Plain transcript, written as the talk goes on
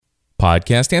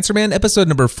Podcast Answer Man, episode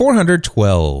number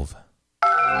 412.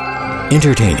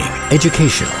 Entertaining,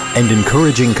 educational, and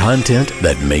encouraging content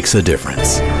that makes a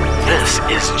difference. This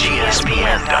is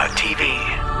GSPN.TV.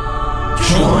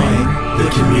 Join the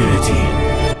community.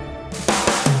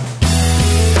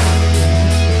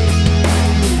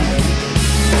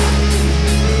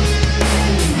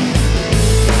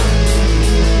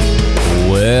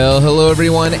 Well, hello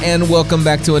everyone, and welcome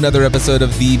back to another episode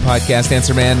of the Podcast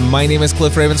Answer Man. My name is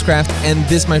Cliff Ravenscraft, and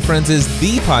this, my friends, is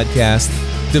the podcast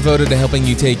devoted to helping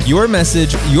you take your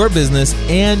message, your business,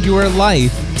 and your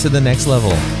life to the next level.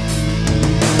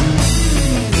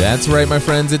 That's right, my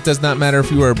friends. It does not matter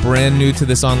if you are brand new to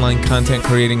this online content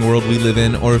creating world we live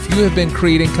in, or if you have been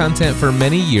creating content for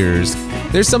many years.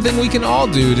 There's something we can all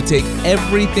do to take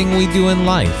everything we do in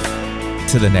life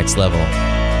to the next level.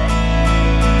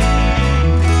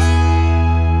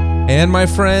 And my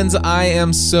friends, I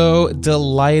am so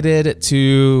delighted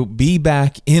to be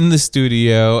back in the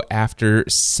studio after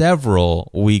several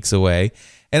weeks away.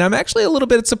 And I'm actually a little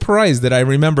bit surprised that I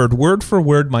remembered word for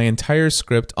word my entire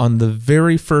script on the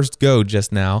very first go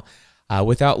just now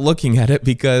without looking at it,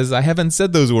 because I haven't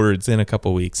said those words in a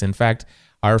couple weeks. In fact,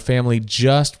 our family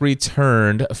just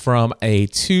returned from a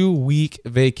 2-week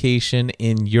vacation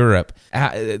in Europe.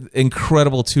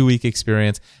 Incredible 2-week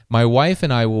experience. My wife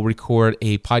and I will record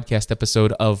a podcast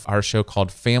episode of our show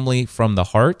called Family from the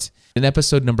Heart, in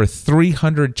episode number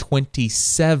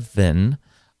 327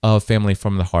 of Family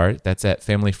from the Heart. That's at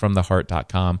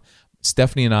familyfromtheheart.com.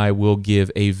 Stephanie and I will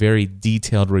give a very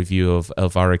detailed review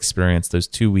of our experience those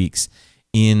 2 weeks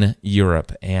in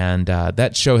Europe. And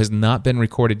that show has not been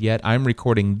recorded yet. I'm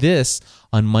recording this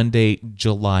on Monday,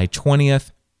 July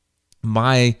 20th.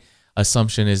 My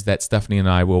assumption is that Stephanie and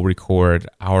I will record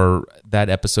that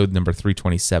episode number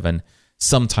 327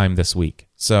 sometime this week.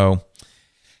 So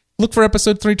look for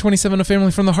episode 327 of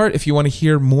Family from the Heart if you want to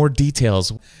hear more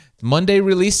details. Monday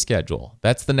release schedule.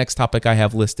 That's the next topic I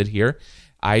have listed here.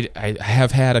 I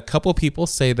have had a couple people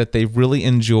say that they really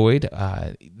enjoyed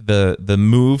the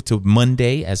move to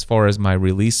Monday as far as my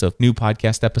release of new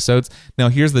podcast episodes. Now,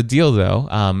 here's the deal, though.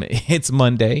 It's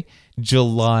Monday,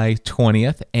 July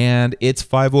 20th, and it's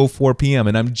 5:04 p.m.,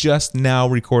 and I'm just now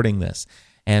recording this.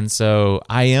 And so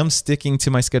I am sticking to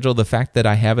my schedule. The fact that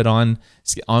I have it on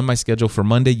my schedule for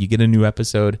Monday, you get a new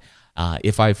episode.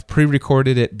 If I've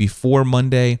pre-recorded it before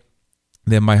Monday,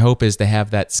 then my hope is to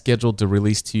have that scheduled to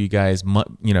release to you guys,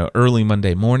 early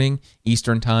Monday morning,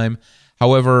 Eastern time.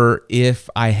 However, if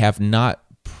I have not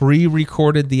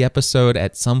pre-recorded the episode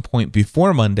at some point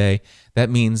before Monday, that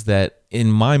means that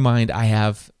in my mind, I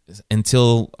have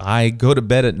until I go to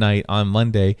bed at night on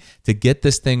Monday to get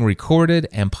this thing recorded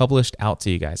and published out to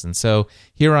you guys. And so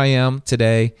here I am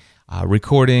today,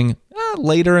 recording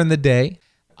later in the day.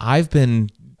 I've been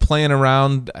playing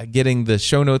around getting the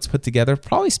show notes put together.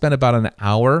 Probably spent about an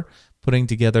hour putting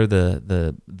together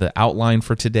the outline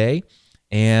for today.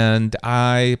 And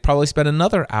I probably spent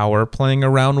another hour playing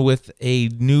around with a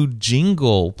new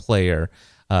jingle player,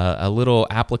 a little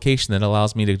application that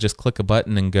allows me to just click a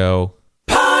button and go,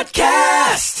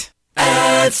 Podcast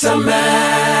Answer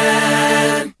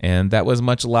Man. And that was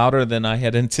much louder than I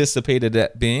had anticipated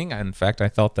it being. In fact, I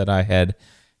thought that I had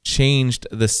changed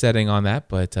the setting on that,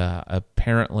 but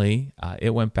apparently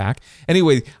it went back.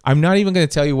 Anyway, I'm not even going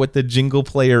to tell you what the jingle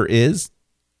player is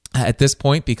at this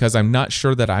point because I'm not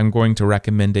sure that I'm going to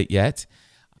recommend it yet.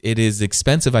 It is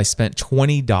expensive. I spent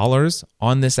 $20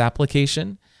 on this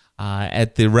application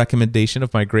at the recommendation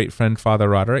of my great friend Father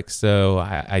Roderick. So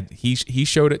he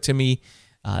showed it to me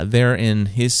there in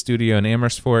his studio in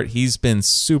Amersfoort. He's been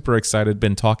super excited,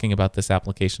 been talking about this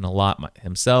application a lot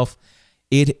himself.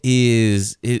 It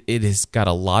has got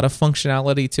a lot of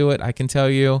functionality to it, I can tell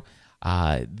you.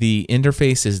 The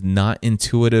interface is not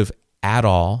intuitive at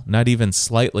all, not even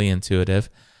slightly intuitive.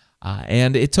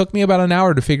 And it took me about an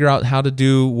hour to figure out how to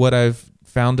do what I've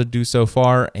found to do so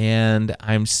far, and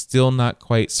I'm still not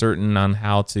quite certain on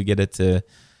how to get it to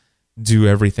do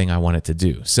everything I want it to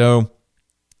do. So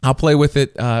I'll play with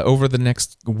it over the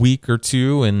next week or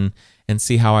two and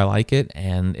see how I like it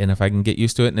and if I can get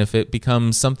used to it. And if it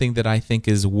becomes something that I think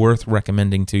is worth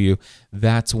recommending to you,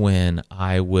 that's when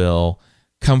I will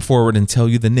come forward and tell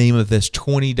you the name of this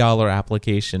 $20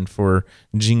 application for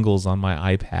jingles on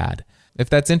my iPad. If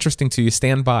that's interesting to you,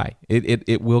 stand by.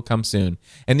 It will come soon.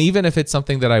 And even if it's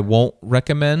something that I won't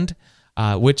recommend,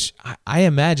 which I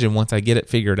imagine once I get it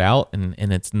figured out and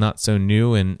it's not so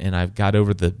new and I've got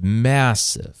over the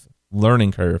massive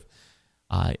learning curve,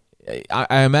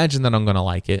 I imagine that I'm going to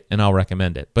like it and I'll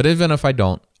recommend it. But even if I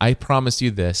don't, I promise you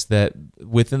this, that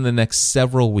within the next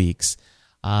several weeks,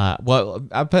 Well,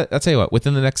 I'll tell you what,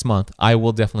 within the next month, I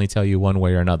will definitely tell you one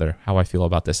way or another how I feel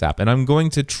about this app. And I'm going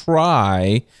to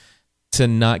try to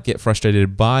not get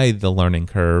frustrated by the learning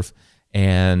curve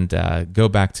and go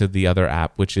back to the other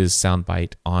app, which is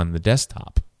Soundbite on the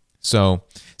desktop. So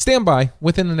stand by.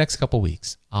 Within the next couple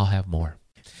weeks, I'll have more.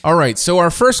 All right, so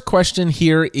our first question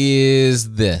here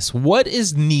is this. What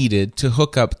is needed to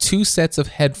hook up 2 sets of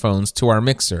headphones to our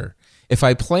mixer? If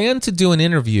I plan to do an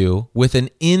interview with an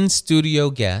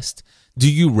in-studio guest,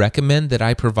 do you recommend that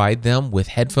I provide them with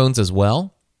headphones as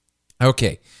well?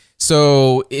 Okay,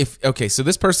 so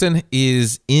this person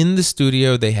is in the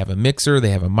studio. They have a mixer, they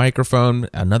have a microphone,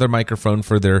 another microphone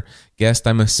for their guest,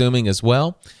 I'm assuming, as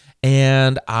well.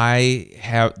 And I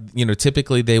have,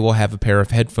 typically they will have a pair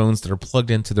of headphones that are plugged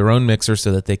into their own mixer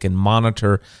so that they can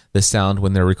monitor the sound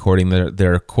when they're recording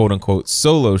their quote-unquote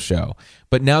solo show.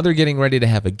 But now they're getting ready to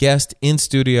have a guest in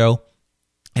studio.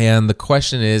 And the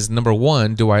question is, number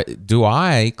one, do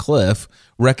I, Cliff,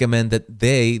 recommend that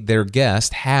their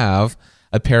guest have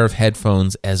a pair of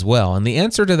headphones as well? And the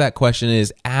answer to that question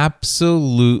is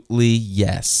absolutely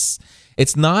yes.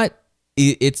 It's not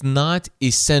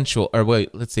essential, or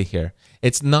wait, let's see here.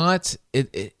 It's not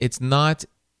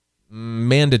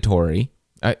mandatory.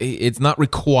 It's not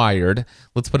required.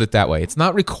 Let's put it that way. It's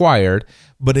not required,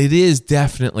 but it is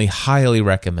definitely highly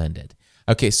recommended.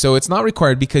 Okay, so it's not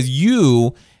required because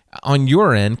you, on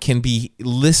your end, can be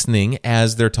listening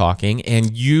as they're talking,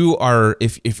 and you are,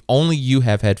 if only you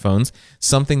have headphones,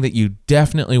 something that you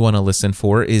definitely want to listen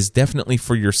for is definitely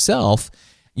for yourself.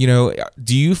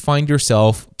 Do you find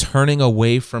yourself turning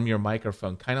away from your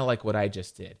microphone, kind of like what I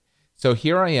just did? So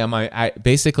here I am.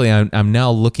 I'm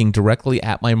now looking directly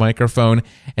at my microphone,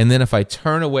 and then if I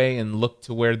turn away and look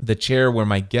to where the chair where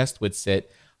my guest would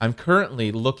sit, I'm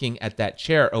currently looking at that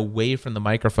chair away from the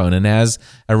microphone. And as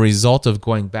a result of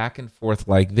going back and forth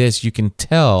like this, you can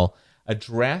tell a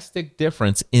drastic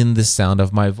difference in the sound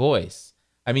of my voice.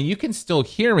 I mean, you can still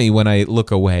hear me when I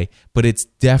look away, but it's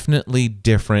definitely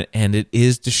different, and it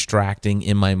is distracting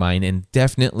in my mind and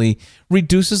definitely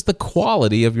reduces the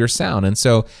quality of your sound. And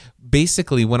so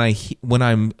basically when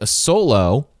I'm a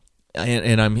solo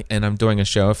and I'm doing a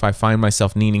show, if I find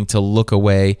myself needing to look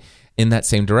away in that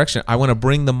same direction, I want to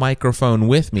bring the microphone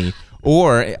with me.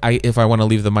 Or if I want to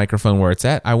leave the microphone where it's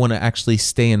at, I want to actually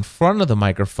stay in front of the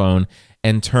microphone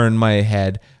and turn my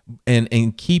head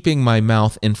and keeping my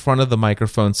mouth in front of the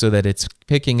microphone so that it's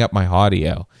picking up my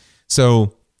audio.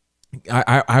 So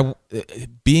I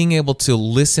being able to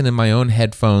listen in my own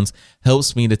headphones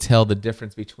helps me to tell the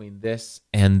difference between this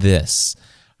and this.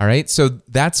 All right, so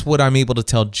that's what I'm able to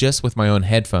tell just with my own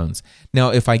headphones. Now,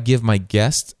 if I give my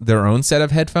guests their own set of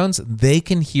headphones, they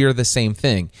can hear the same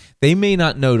thing. They may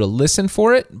not know to listen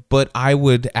for it, but I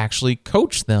would actually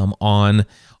coach them on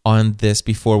this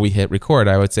before we hit record.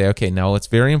 I would say, okay, now it's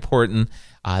very important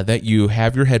that you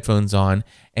have your headphones on,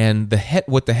 and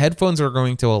what the headphones are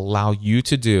going to allow you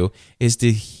to do is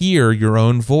to hear your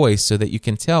own voice so that you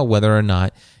can tell whether or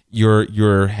not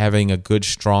you're having a good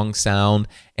strong sound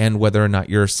and whether or not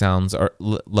your sounds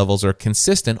levels are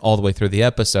consistent all the way through the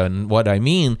episode. And what I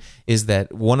mean is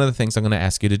that one of the things I'm going to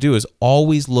ask you to do is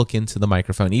always look into the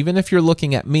microphone. Even if you're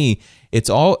looking at me,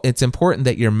 it's important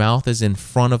that your mouth is in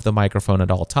front of the microphone at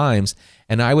all times.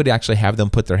 And I would actually have them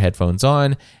put their headphones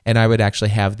on, and I would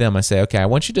actually have them, I say, okay, I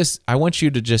want you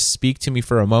to just speak to me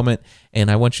for a moment, and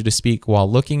I want you to speak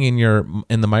while looking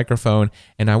in the microphone,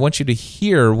 and I want you to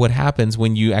hear what happens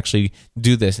when you actually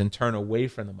do this and turn away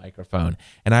from the microphone.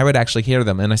 And I would actually hear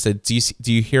them, and I said, do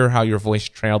you hear how your voice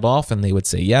trailed off? And they would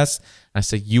say yes. I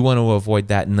said, you want to avoid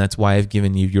that, and that's why I've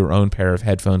given you your own pair of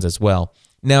headphones as well.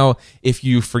 Now, if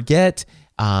you forget,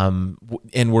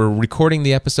 and we're recording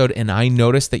the episode and I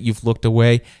notice that you've looked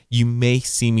away, you may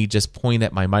see me just point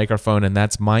at my microphone, and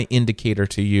that's my indicator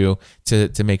to you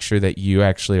to make sure that you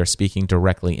actually are speaking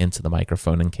directly into the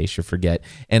microphone in case you forget.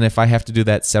 And if I have to do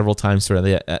that several times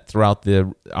throughout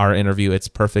our interview, it's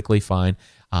perfectly fine.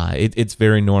 It's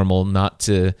very normal not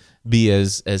to be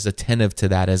as attentive to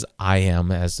that as I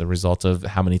am as a result of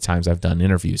how many times I've done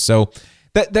interviews. So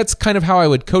that's kind of how I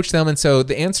would coach them. And so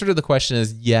the answer to the question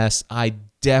is yes, I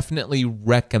definitely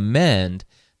recommend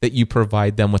that you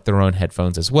provide them with their own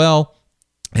headphones as well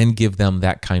and give them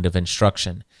that kind of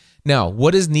instruction. Now,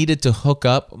 what is needed to hook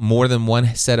up more than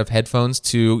one set of headphones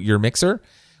to your mixer?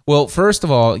 Well, first of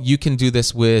all, you can do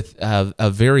this with a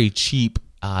very cheap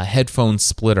headphone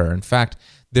splitter. In fact,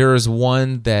 there is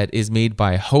one that is made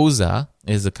by Hosa,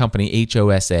 is a company,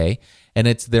 Hosa, and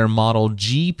it's their model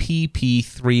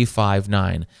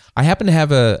GPP359. I happen to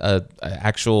have a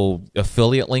actual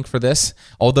affiliate link for this,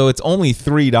 although it's only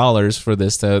 $3 for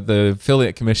this. The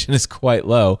affiliate commission is quite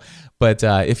low, But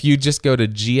if you just go to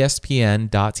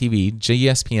gspn.tv,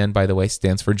 GSPN, by the way,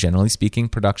 stands for Generally Speaking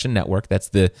Production Network. That's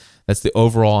the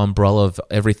overall umbrella of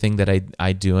everything that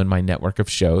I do in my network of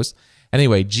shows.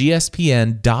 Anyway,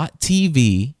 gspn.tv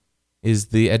is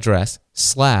the address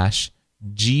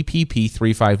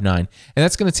 /GPP359. And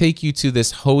that's going to take you to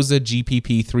this Hosa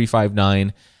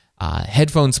GPP359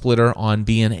 headphone splitter on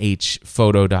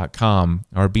bnhphoto.com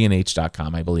or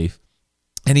bnh.com, I believe.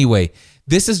 Anyway,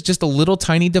 this is just a little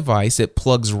tiny device. It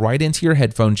plugs right into your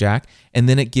headphone jack, and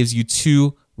then it gives you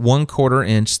two 1/4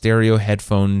 inch stereo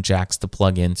headphone jacks to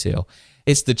plug into.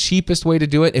 It's the cheapest way to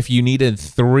do it. If you needed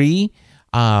three,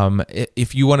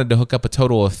 if you wanted to hook up a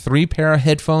total of 3 pair of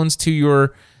headphones to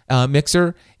your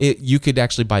mixer, you could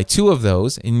actually buy 2 of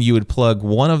those, and you would plug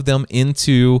one of them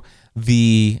into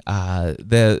the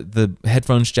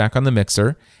headphones jack on the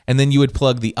mixer, and then you would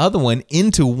plug the other one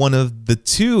into one of the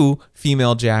 2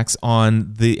 female jacks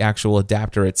on the actual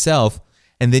adapter itself,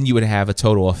 and then you would have a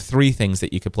total of 3 things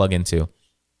that you could plug into.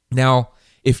 Now,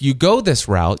 if you go this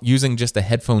route using just a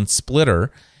headphone splitter,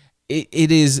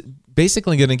 it is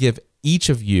basically going to give each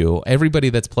of you, everybody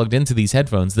that's plugged into these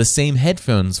headphones, the same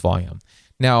headphones volume.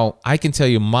 Now, I can tell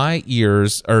you my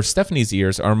ears, or Stephanie's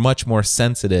ears, are much more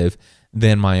sensitive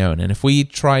than my own. And if we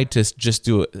tried to just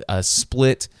do a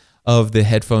split of the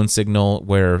headphone signal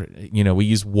where, we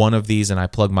use one of these and I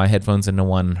plug my headphones into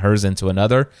one and hers into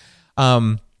another,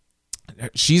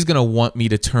 she's going to want me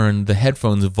to turn the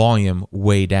headphones volume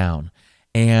way down.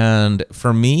 And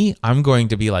for me, I'm going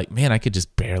to be like, man, I could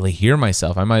just barely hear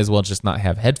myself. I might as well just not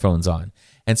have headphones on.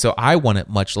 And so I want it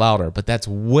much louder, but that's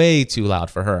way too loud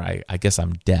for her. I guess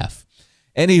I'm deaf.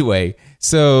 Anyway,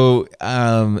 so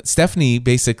Stephanie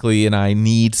basically and I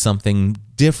need something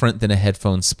different than a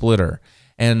headphone splitter.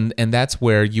 And that's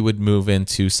where you would move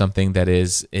into something that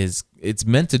is it's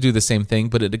meant to do the same thing,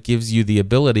 but it gives you the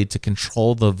ability to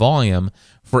control the volume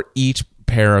for each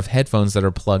pair of headphones that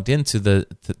are plugged into the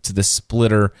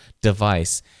splitter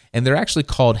device. And they're actually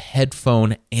called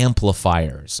headphone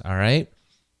amplifiers, all right?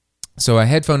 So a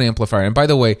headphone amplifier. And by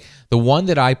the way, the one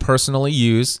that I personally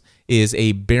use is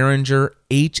a Behringer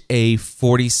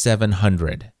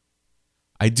HA4700.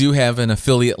 I do have an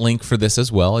affiliate link for this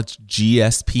as well. It's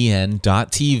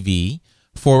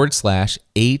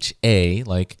gspn.tv/HA,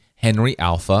 like Henry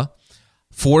Alpha,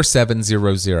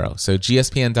 4700. So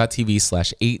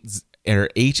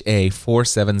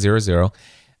gspn.tv/HA4700.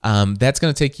 That's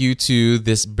going to take you to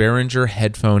this Behringer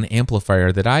headphone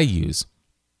amplifier that I use.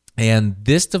 And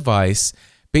this device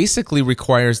basically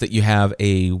requires that you have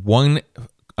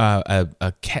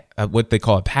what they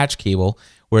call a patch cable,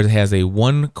 where it has a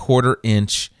 1/4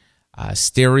 inch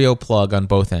stereo plug on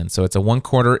both ends. So it's a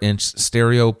 1/4 inch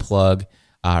stereo plug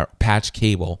patch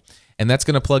cable. And that's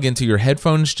going to plug into your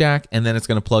headphones jack, and then it's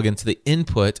going to plug into the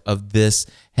input of this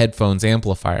headphones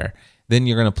amplifier. Then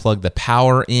you're going to plug the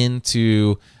power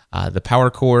into the power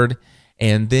cord,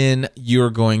 and then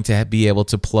you're going to be able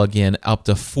to plug in up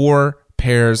to 4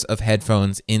 pairs of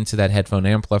headphones into that headphone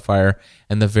amplifier.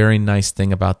 And the very nice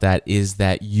thing about that is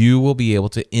that you will be able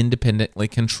to independently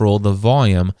control the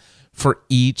volume for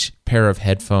each pair of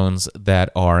headphones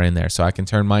that are in there. So I can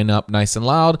turn mine up nice and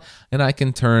loud, and I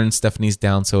can turn Stephanie's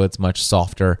down so it's much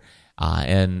softer,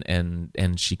 and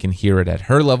she can hear it at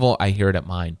her level. I hear it at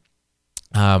mine.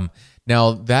 Now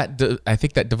I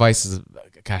think that device is,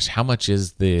 gosh, how much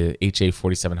is the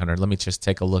HA4700? Let me just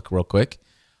take a look real quick.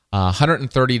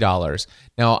 $130.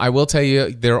 Now, I will tell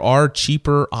you, there are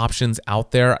cheaper options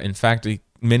out there. In fact,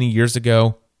 many years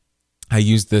ago, I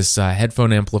used this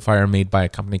headphone amplifier made by a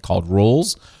company called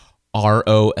Rolls,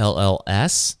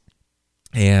 ROLLS,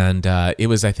 and it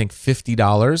was, I think,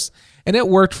 $50. And it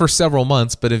worked for several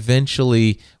months, but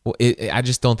eventually, I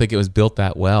just don't think it was built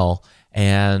that well.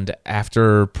 And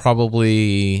after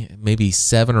probably maybe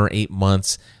 7 or 8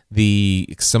 months,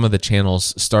 some of the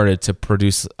channels started to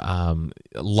produce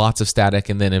lots of static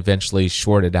and then eventually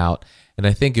shorted out. And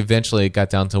I think eventually it got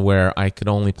down to where I could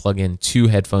only plug in 2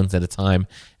 headphones at a time.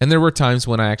 And there were times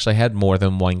when I actually had more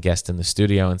than one guest in the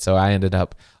studio. And so I ended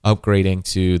up upgrading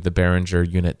to the Behringer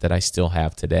unit that I still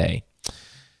have today.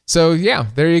 So yeah,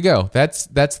 there you go. That's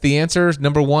the answer.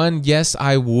 Number 1, yes,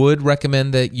 I would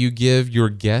recommend that you give your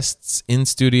guests in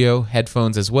studio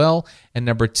headphones as well. And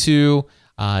number 2,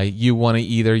 you want to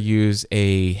either use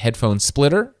a headphone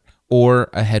splitter or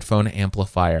a headphone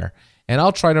amplifier. And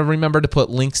I'll try to remember to put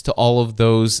links to all of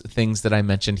those things that I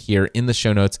mentioned here in the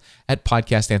show notes at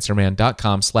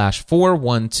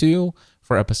podcastanswerman.com/412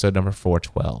 for episode number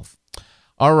 412.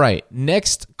 All right,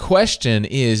 next question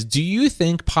is, do you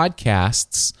think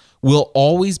podcasts will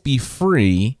always be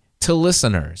free to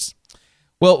listeners?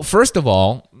 Well, first of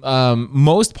all,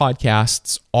 most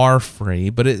podcasts are free,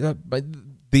 but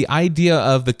the idea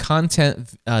of the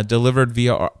content delivered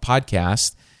via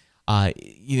podcast,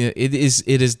 it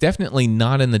is definitely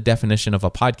not in the definition of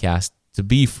a podcast to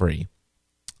be free.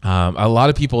 A lot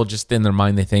of people just in their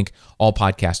mind, they think all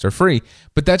podcasts are free,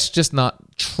 but that's just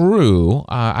not true.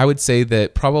 I would say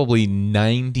that probably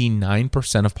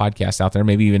 99% of podcasts out there,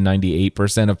 maybe even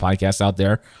 98% of podcasts out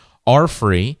there are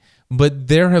free, but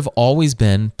there have always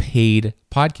been paid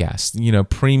podcasts,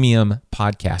 premium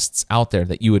podcasts out there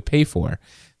that you would pay for.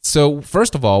 So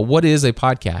first of all, what is a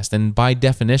podcast? And by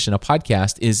definition, a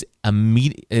podcast is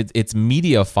it's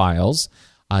media files,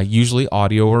 usually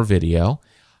audio or video,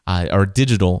 or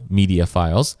digital media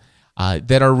files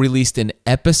that are released in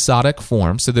episodic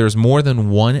form. So there's more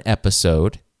than one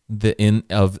episode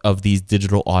of these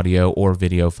digital audio or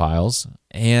video files.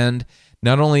 And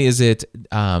not only is it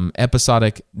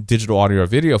episodic digital audio or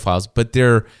video files, but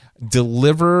they're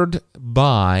delivered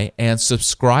by and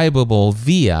subscribable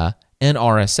via an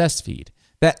RSS feed.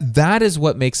 That is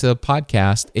what makes a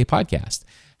podcast a podcast.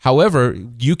 However,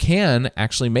 you can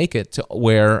actually make it to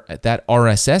where that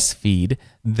RSS feed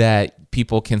that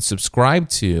people can subscribe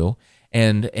to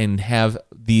and have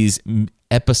these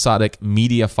episodic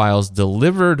media files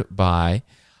delivered by,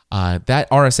 that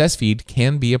RSS feed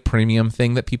can be a premium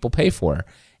thing that people pay for.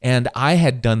 And I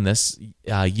had done this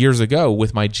years ago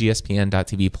with my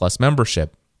GSPN.TV Plus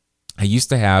membership. I used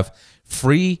to have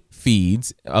free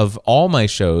feeds of all my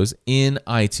shows in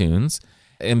iTunes.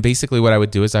 And basically what I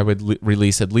would do is I would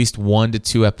release at least 1 to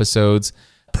 2 episodes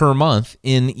per month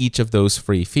in each of those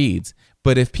free feeds.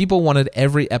 But if people wanted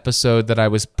every episode that I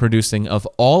was producing of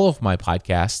all of my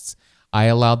podcasts, I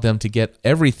allowed them to get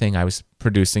everything I was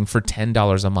producing for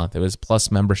 $10 a month. It was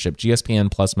Plus membership, GSPN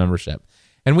Plus membership.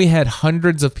 And we had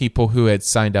hundreds of people who had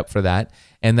signed up for that,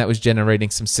 and that was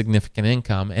generating some significant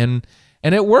income. And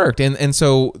it worked. And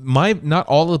so not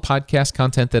all of the podcast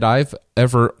content that I've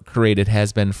ever created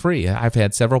has been free. I've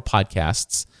had several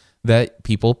podcasts that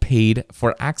people paid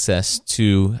for access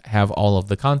to have all of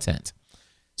the content.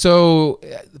 So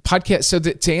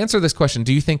to answer this question,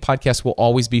 do you think podcasts will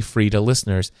always be free to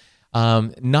listeners?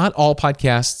 Not all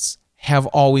podcasts have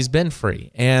always been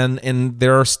free, and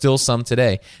there are still some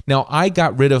today. Now, I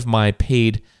got rid of my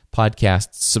paid podcast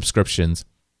subscriptions.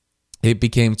 It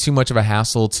became too much of a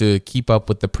hassle to keep up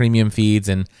with the premium feeds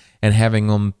and having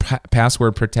them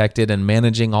password protected and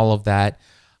managing all of that.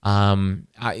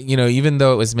 Even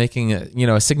though it was making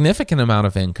a significant amount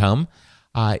of income,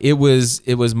 it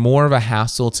was more of a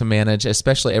hassle to manage,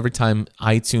 especially every time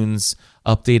iTunes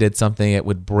updated something. It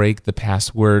would break the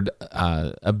password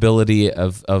ability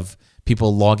of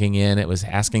people logging in. It was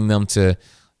asking them to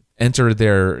enter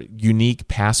their unique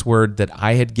password that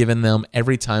I had given them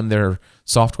every time their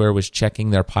software was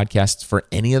checking their podcasts for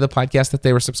any of the podcasts that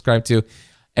they were subscribed to.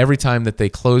 Every time that they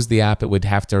closed the app, you'd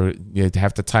have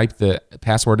to type the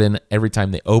password in every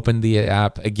time they opened the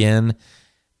app again.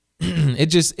 It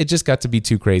just got to be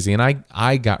too crazy, and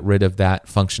I got rid of that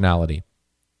functionality.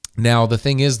 Now the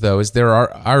thing is, though, is there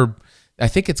are I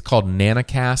think it's called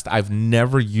Nanocast. I've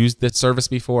never used this service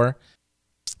before.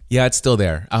 Yeah, it's still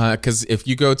there. Because if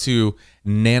you go to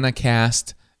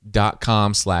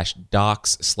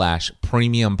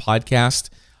nanocast.com/docs/premium podcast,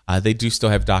 they do still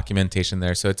have documentation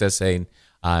there. So it does say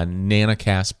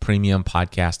Nanocast Premium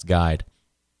Podcast Guide.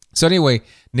 So anyway,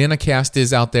 Nanocast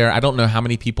is out there. I don't know how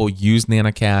many people use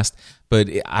Nanocast, but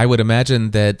I would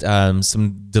imagine that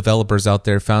some developers out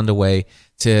there found a way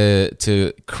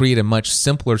to create a much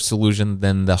simpler solution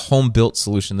than the home-built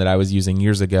solution that I was using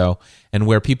years ago, and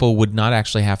where people would not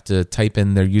actually have to type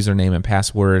in their username and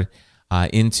password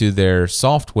into their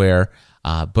software,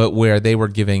 but where they were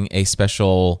giving a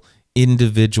special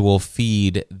individual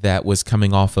feed that was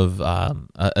coming off of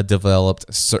a developed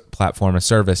platform or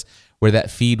service, where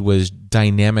that feed was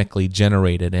dynamically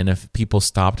generated. And if people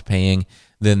stopped paying,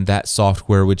 then that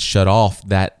software would shut off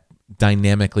that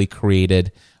dynamically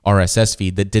created RSS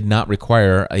feed that did not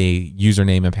require a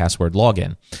username and password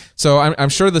login. So I'm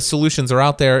sure the solutions are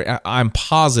out there. I'm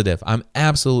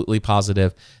absolutely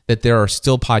positive that there are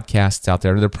still podcasts out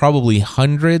there. There are probably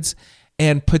hundreds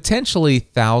and potentially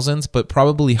thousands, but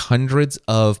probably hundreds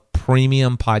of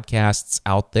premium podcasts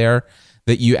out there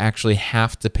that you actually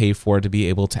have to pay for to be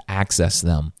able to access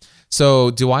them. So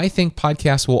do I think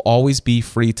podcasts will always be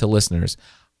free to listeners?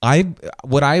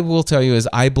 What I will tell you is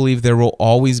I believe there will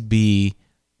always be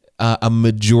a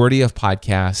majority of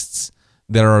podcasts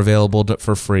that are available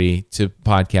for free to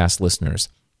podcast listeners.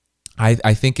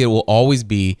 I think it will always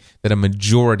be that a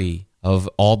majority of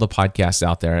all the podcasts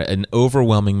out there, an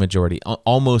overwhelming majority,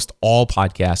 almost all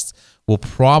podcasts will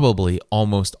probably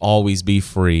almost always be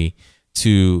free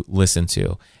to listen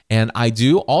to. And I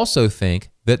do also think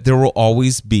that there will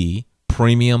always be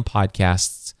premium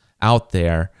podcasts out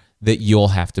there that you'll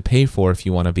have to pay for if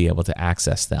you want to be able to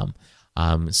access them.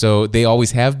 So they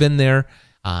always have been there,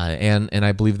 and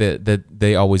I believe that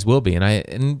they always will be. And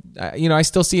I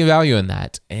still see a value in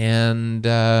that. And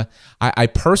I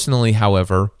personally,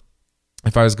 however,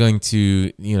 if I was going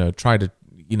to try to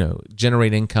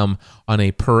generate income on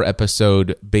a per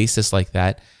episode basis like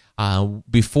that,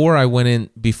 before I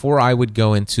would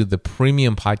go into the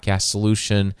premium podcast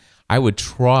solution, I would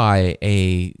try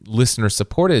a listener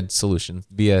supported solution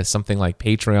via something like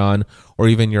Patreon or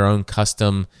even your own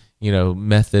custom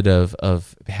method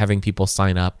of having people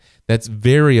sign up. That's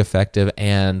very effective,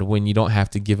 and when you don't have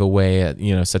to give away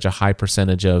such a high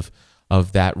percentage of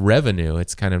that revenue,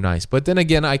 it's kind of nice. But then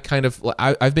again,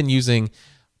 I've been using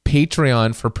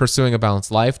Patreon for Pursuing a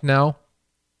Balanced Life now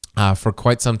for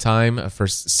quite some time, for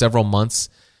several months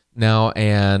now,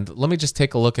 and let me just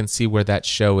take a look and see where that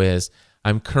show is.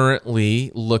 I'm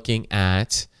currently looking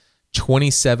at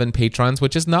 27 patrons,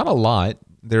 which is not a lot.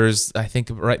 There's, I think,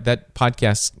 that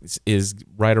podcast is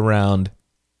right around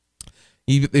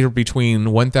either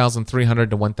between 1,300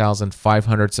 to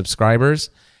 1,500 subscribers,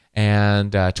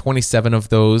 and 27 of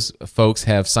those folks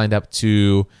have signed up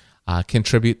to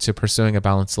contribute to Pursuing a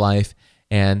Balanced Life,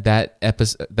 and that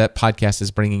podcast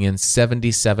is bringing in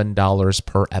 $77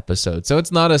 per episode. So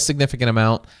it's not a significant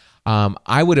amount.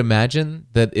 I would imagine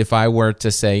that if I were to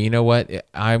say, you know what,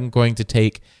 I'm going to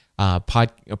take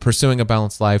Pursuing a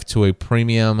Balanced Life to a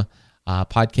premium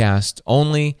podcast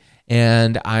only,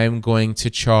 and I'm going to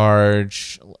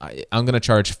charge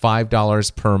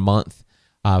 $5 per month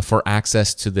for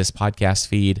access to this podcast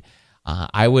feed.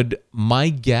 My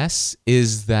guess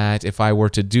is that if I were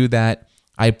to do that,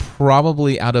 I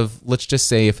probably, out of, let's just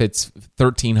say if it's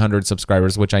 1,300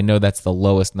 subscribers, which I know that's the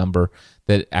lowest number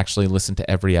that actually listen to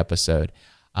every episode.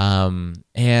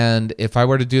 And if I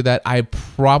were to do that, I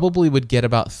probably would get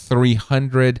about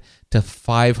 300 to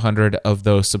 500 of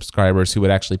those subscribers who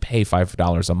would actually pay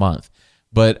 $5 a month.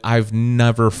 But I've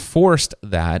never forced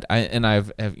that. I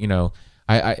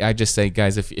just say,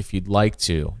 guys, if you'd like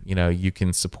to, you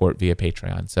can support via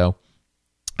Patreon. So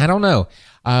I don't know.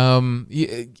 I'm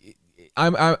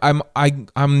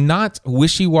not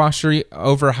wishy-washy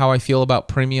over how I feel about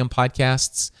premium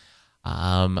podcasts.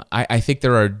 I think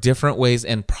there are different ways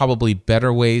and probably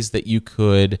better ways that you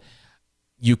could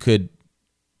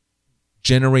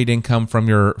generate income from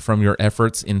your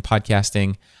efforts in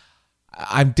podcasting.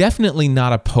 I'm definitely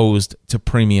not opposed to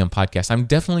premium podcasts. I'm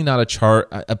definitely not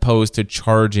opposed to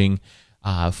charging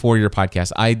for your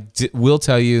podcast. I will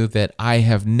tell you that I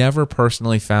have never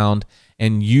personally found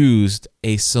and used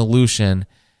a solution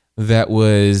that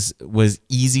was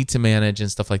easy to manage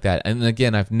and stuff like that. And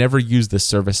again, I've never used the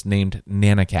service named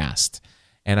Nanacast.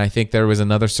 And I think there was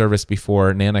another service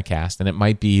before Nanacast, and it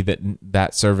might be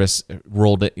that service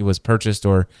was purchased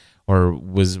or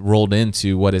was rolled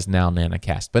into what is now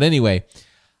Nanacast. But anyway,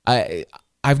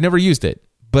 I've never used it,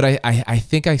 but I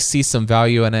think I see some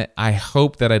value in it. I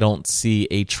hope that I don't see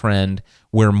a trend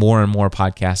where more and more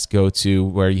podcasts go to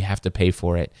where you have to pay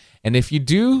for it. And if you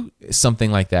do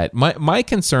something like that, my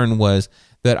concern was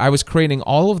that I was creating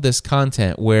all of this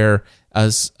content where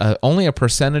only a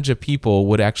percentage of people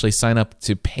would actually sign up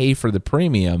to pay for the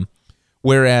premium,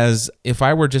 whereas if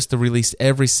I were just to release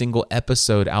every single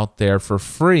episode out there for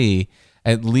free,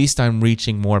 at least I'm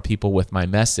reaching more people with my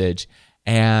message.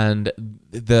 And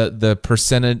the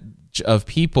percentage of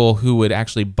people who would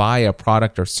actually buy a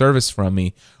product or service from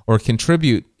me or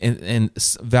contribute in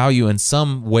value in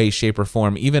some way, shape, or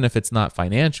form, even if it's not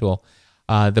financial,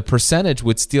 the percentage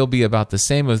would still be about the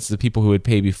same as the people who would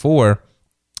pay before.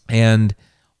 And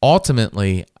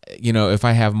ultimately, if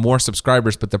I have more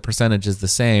subscribers but the percentage is the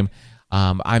same,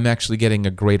 I'm actually getting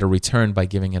a greater return by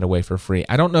giving it away for free.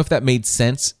 I don't know if that made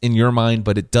sense in your mind,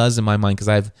 but it does in my mind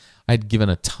because I'd given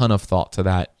a ton of thought to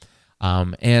that.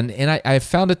 And I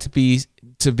found it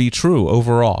to be true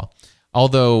overall.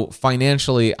 Although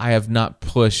financially, I have not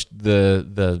pushed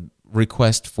the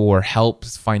request for help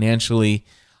financially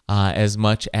as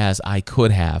much as I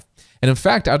could have. And in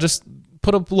fact, I'll just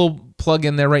put a little plug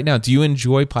in there right now. Do you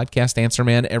enjoy Podcast Answer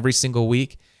Man every single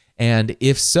week? And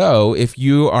if so, if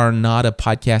you are not a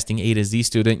podcasting A to Z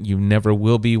student, you never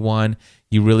will be one.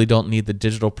 You really don't need the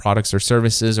digital products or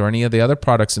services or any of the other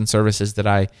products and services that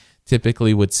I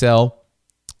typically would sell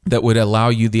that would allow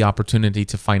you the opportunity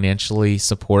to financially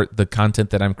support the content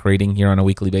that I'm creating here on a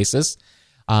weekly basis.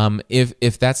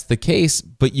 If that's the case,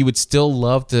 but you would still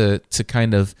love to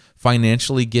kind of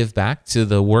financially give back to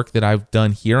the work that I've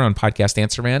done here on Podcast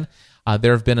Answer Man,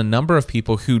 there have been a number of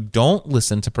people who don't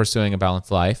listen to Pursuing a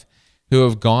Balanced Life who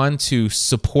have gone to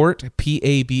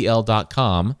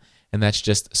supportpabl.com, and that's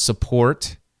just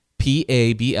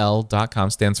supportpabl.com,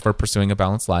 stands for Pursuing a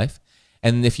Balanced Life.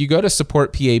 And if you go to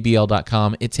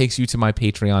supportpabl.com, it takes you to my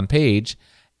Patreon page,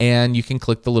 and you can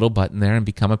click the little button there and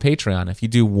become a Patreon. If you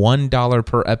do $1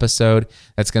 per episode,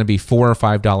 that's going to be $4 or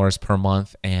 $5 per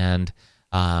month, and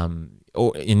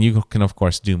you can, of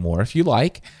course, do more if you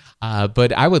like.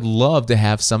 But I would love to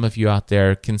have some of you out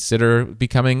there consider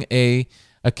becoming a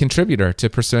contributor to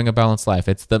Pursuing a Balanced Life.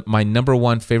 It's my number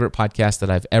one favorite podcast that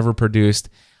I've ever produced,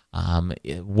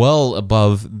 well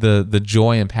above the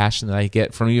joy and passion that I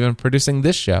get from even producing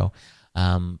this show.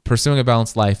 Pursuing a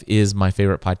Balanced Life is my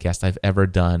favorite podcast I've ever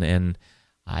done, and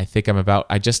I think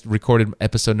I just recorded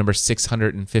episode number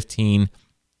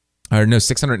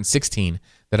 616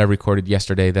 that I recorded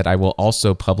yesterday that I will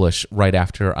also publish right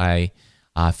after I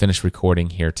finish recording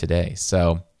here today.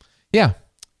 So, yeah,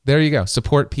 there you go.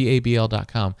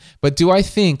 Supportpabl.com. But do I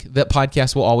think that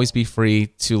podcasts will always be free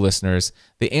to listeners?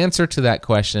 The answer to that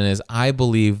question is I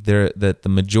believe that the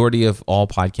majority of all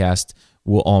podcasts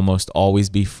will almost always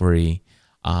be free.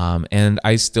 And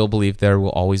I still believe there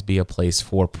will always be a place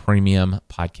for premium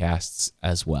podcasts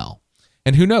as well.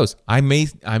 And who knows? I may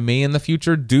in the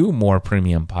future do more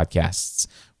premium podcasts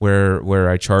where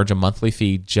I charge a monthly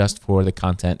fee just for the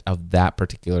content of that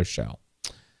particular show.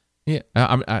 Yeah,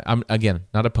 I'm again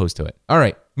not opposed to it. All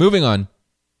right, moving on.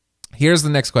 Here's the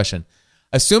next question.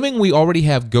 Assuming we already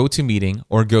have GoToMeeting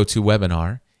or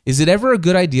GoToWebinar, is it ever a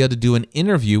good idea to do an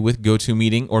interview with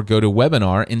GoToMeeting or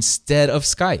GoToWebinar instead of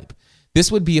Skype?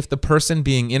 This would be if the person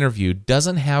being interviewed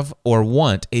doesn't have or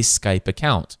want a Skype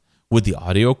account. Would the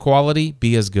audio quality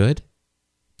be as good?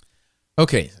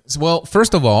 Okay, well,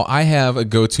 first of all, I have a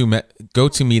GoToMeeting /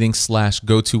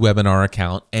 GoToWebinar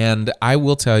account, and I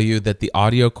will tell you that the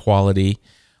audio quality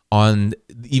on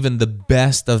even the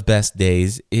best of best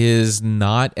days is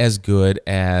not as good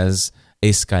as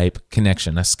a Skype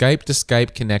connection. A Skype to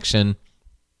Skype connection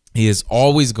is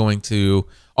almost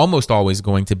always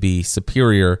going to be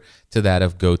superior to that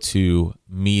of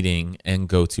GoToMeeting and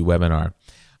GoToWebinar.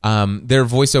 Their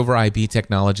voice over IP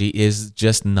technology is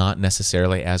just not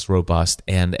necessarily as robust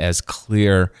and as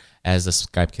clear as a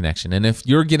Skype connection. And if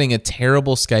you're getting a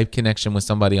terrible Skype connection with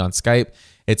somebody on Skype,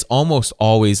 it's almost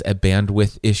always a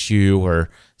bandwidth issue or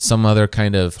some other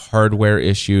kind of hardware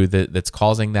issue that's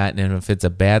causing that. And if it's a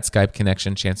bad Skype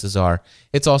connection, chances are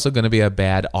it's also going to be a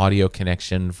bad audio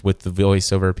connection with the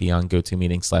voice over IP on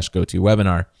GoToMeeting /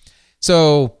 GoToWebinar.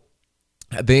 So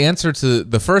the answer to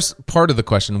the first part of the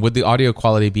question, would the audio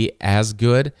quality be as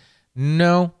good?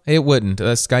 No, it wouldn't.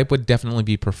 Skype would definitely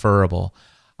be preferable.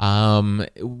 The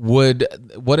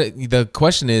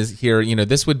question is here,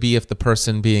 this would be if the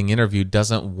person being interviewed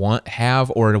doesn't have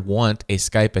or want a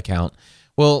Skype account.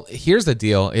 Well, here's the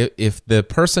deal. If the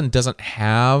person doesn't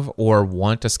have or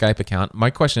want a Skype account, my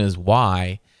question is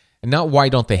why? And not why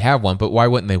don't they have one, but why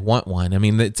wouldn't they want one? I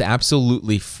mean, it's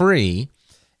absolutely free.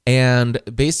 And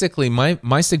basically,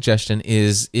 my suggestion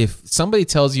is if somebody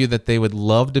tells you that they would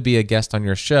love to be a guest on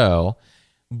your show,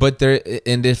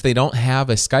 and if they don't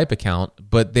have a Skype account,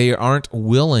 but they aren't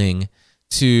willing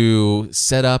to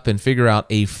set up and figure out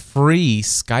a free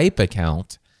Skype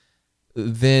account,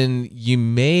 then you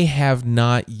may have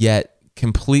not yet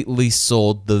completely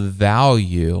sold the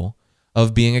value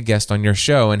of being a guest on your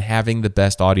show and having the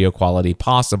best audio quality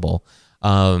possible.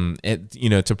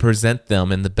 To present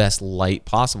them in the best light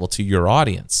possible to your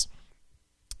audience.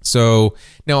 So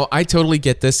now I totally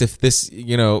get this. If this,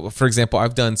 for example,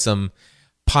 I've done some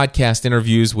podcast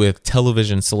interviews with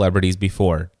television celebrities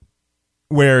before,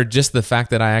 where just the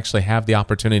fact that I actually have the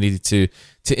opportunity to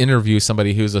interview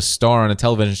somebody who's a star on a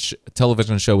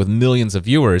television show with millions of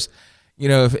viewers,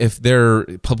 if their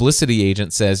publicity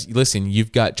agent says, listen,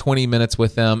 you've got 20 minutes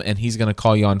with them and he's going to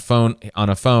call you on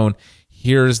a phone,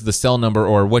 here's the cell number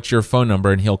or what's your phone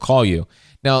number, and he'll call you.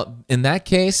 Now, in that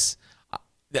case,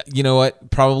 you know what?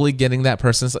 Probably getting that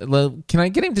person's, can I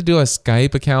get him to do a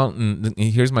Skype account? And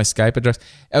here's my Skype address.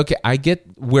 Okay, I get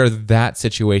where that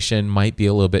situation might be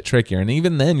a little bit trickier. And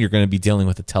even then, you're going to be dealing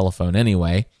with a telephone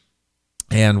anyway.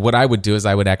 And what I would do is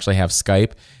I would actually have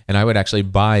Skype, and I would actually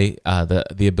buy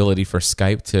the ability for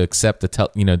Skype to accept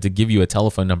to give you a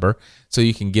telephone number, so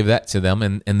you can give that to them,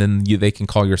 and then they can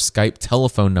call your Skype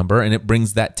telephone number, and it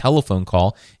brings that telephone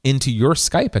call into your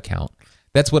Skype account.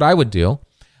 That's what I would do.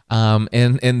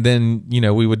 And then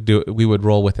we would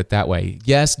roll with it that way.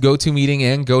 Yes, GoToMeeting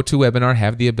and GoToWebinar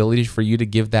have the ability for you to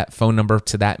give that phone number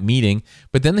to that meeting,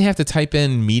 but then they have to type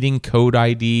in meeting code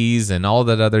IDs and all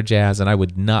that other jazz, and I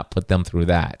would not put them through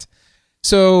that.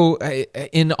 So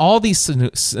in all these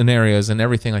scenarios and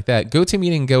everything like that,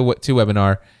 GoToMeeting and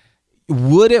GoToWebinar,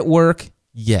 Would it work?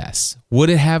 Yes. Would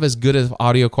it have as good of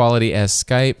audio quality as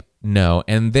Skype? No.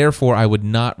 And therefore, I would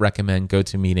not recommend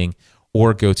GoToMeeting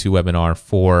or GoToWebinar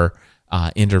for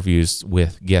interviews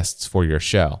with guests for your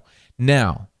show.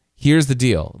 Now, here's the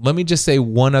deal. Let me just say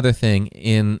one other thing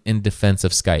in defense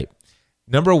of Skype.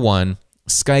 Number one,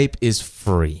 Skype is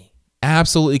free.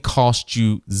 Absolutely costs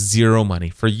you zero money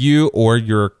for you or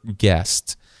your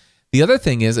guest. The other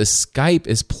thing is Skype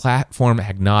is platform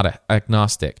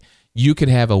agnostic. You could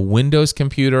have a Windows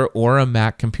computer or a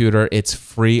Mac computer. It's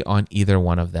free on either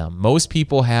one of them. Most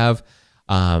people have,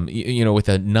 with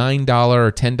a $9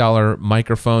 or $10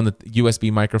 microphone, the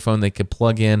USB microphone they could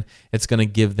plug in, it's going to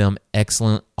give them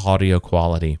excellent audio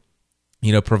quality,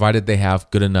 provided they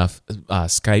have good enough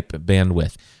Skype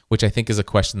bandwidth, which I think is a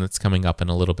question that's coming up in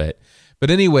a little bit. But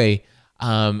anyway,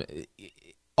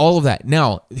 all of that.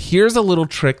 Now, here's a little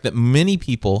trick that many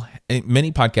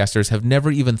podcasters have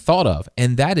never even thought of,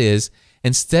 and that is,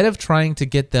 instead of trying to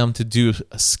get them to do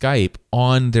Skype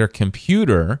on their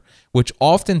computer, which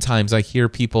oftentimes I hear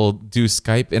people do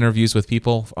Skype interviews with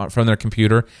people from their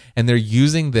computer, and they're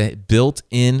using the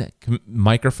built-in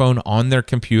microphone on their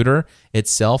computer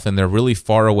itself, and they're really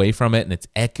far away from it, and it's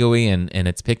echoey, and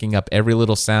it's picking up every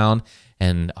little sound,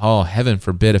 and heaven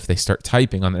forbid if they start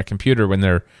typing on their computer when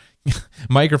their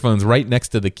microphone's right next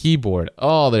to the keyboard.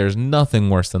 There's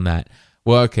nothing worse than that.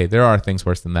 Well, okay, there are things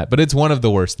worse than that, but it's one of the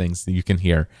worst things that you can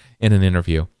hear in an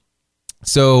interview.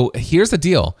 So here's the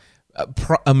deal.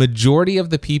 A majority of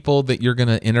the people that you're going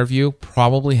to interview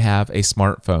probably have a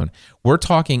smartphone. We're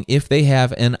talking if they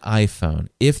have an iPhone,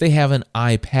 if they have an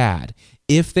iPad,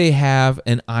 if they have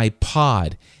an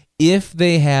iPod, if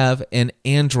they have an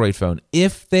Android phone,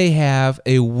 if they have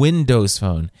a Windows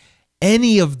phone.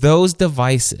 Any of those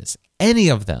devices, any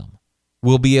of them,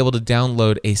 will be able to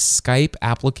download a Skype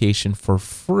application for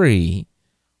free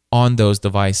on those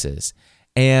devices.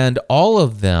 And all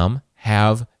of them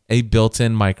have a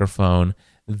built-in microphone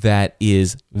that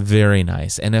is very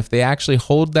nice. And if they actually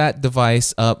hold that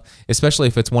device up, especially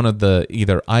if it's one of the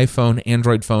either iPhone,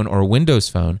 Android phone, or Windows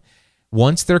phone,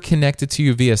 once they're connected to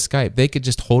you via Skype, they could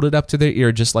just hold it up to their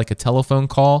ear just like a telephone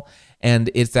call,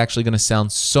 and it's actually going to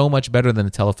sound so much better than a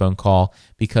telephone call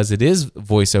because it is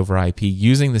voice over IP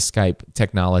using the Skype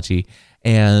technology,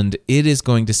 and it is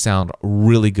going to sound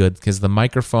really good because the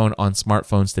microphone on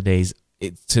smartphones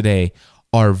today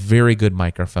are very good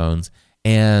microphones,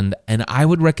 and I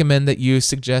would recommend that you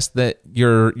suggest that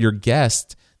your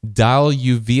guest dial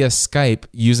you via Skype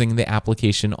using the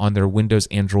application on their Windows,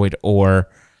 Android, or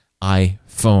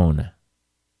iPhone.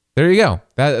 There you go.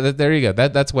 There you go.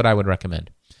 That's what I would recommend.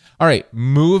 All right,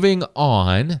 moving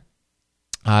on.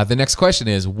 The next question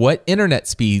is, what internet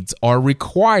speeds are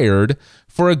required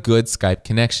for a good Skype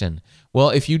connection?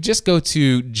 Well, if you just go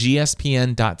to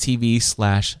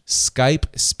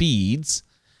gspn.tv/Skype speeds,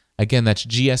 again, that's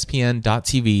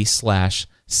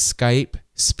gspn.tv/Skype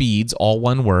speeds, all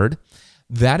one word,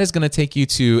 that is going to take you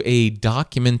to a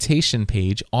documentation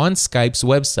page on Skype's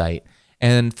website.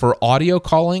 And for audio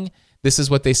calling, this is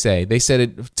what they say. They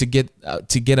said to get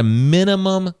a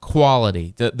minimum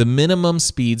quality, the minimum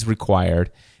speeds required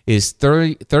is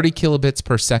 30 kilobits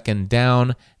per second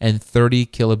down and 30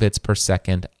 kilobits per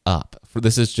second up.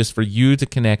 This is just for you to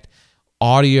connect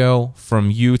audio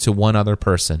from you to one other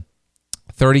person.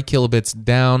 30 kilobits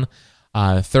down,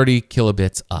 30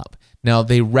 kilobits up. Now,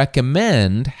 they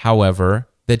recommend, however,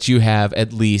 that you have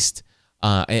at least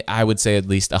I would say at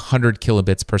least 100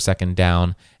 kilobits per second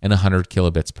down and 100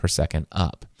 kilobits per second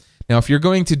up. Now, if you're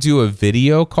going to do a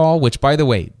video call, which, by the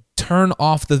way, turn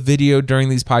off the video during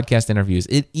these podcast interviews.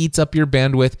 It eats up your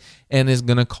bandwidth and is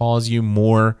going to cause you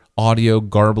more audio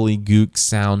garbly gook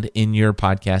sound in your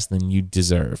podcast than you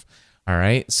deserve. All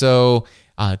right? So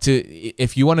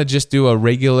if you want to just do a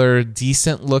regular,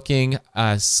 decent-looking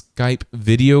Skype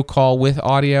video call with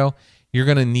audio, you're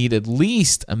going to need at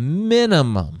least a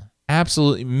minimum,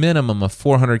 absolute minimum of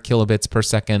 400 kilobits per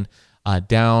second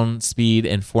down speed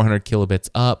and 400 kilobits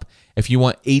up. If you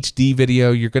want HD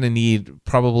video, you're going to need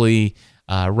probably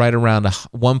right around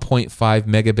 1.5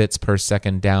 megabits per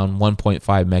second down, 1.5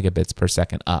 megabits per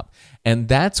second up. And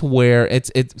that's where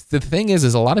it's the thing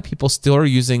is a lot of people still are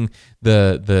using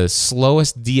the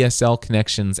slowest DSL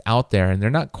connections out there, and they're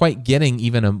not quite getting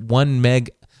even a 1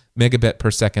 megabit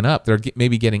per second up. They're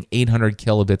maybe getting 800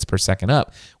 kilobits per second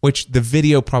up, which the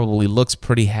video probably looks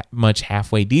pretty much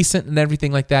halfway decent and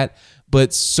everything like that.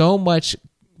 But so much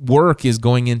work is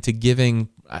going into giving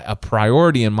a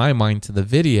priority in my mind to the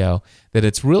video that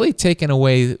it's really taken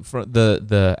away from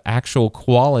the actual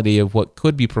quality of what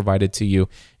could be provided to you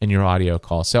in your audio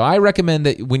call. So I recommend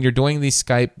that when you're doing these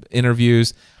Skype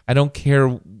interviews, I don't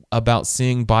care about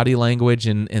seeing body language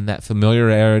and that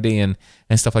familiarity and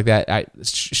stuff like that,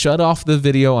 shut off the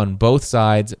video on both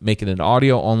sides, make it an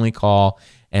audio-only call,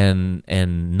 and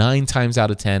 9 times out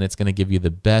of 10, it's going to give you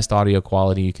the best audio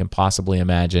quality you can possibly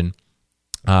imagine.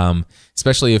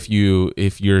 Especially if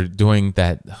you're doing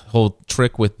that whole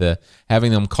trick with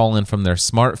having them call in from their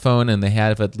smartphone and they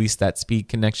have at least that speed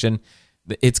connection,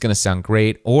 it's going to sound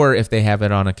great. Or if they have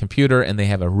it on a computer and they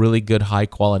have a really good high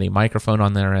quality microphone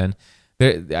on their end.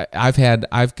 I've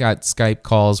got Skype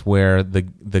calls where the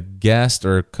guest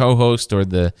or co-host or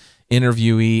the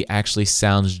interviewee actually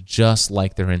sounds just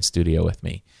like they're in studio with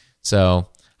me. So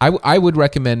I would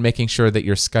recommend making sure that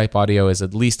your Skype audio is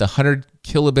at least 100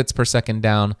 kilobits per second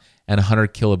down and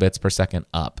 100 kilobits per second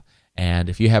up. And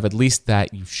if you have at least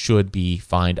that, you should be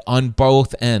fine on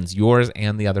both ends, yours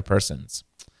and the other person's.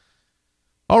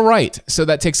 All right, so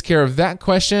that takes care of that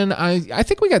question. I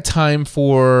think we got time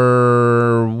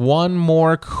for one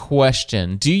more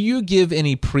question. Do you give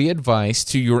any pre-advice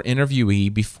to your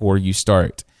interviewee before you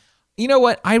start? You know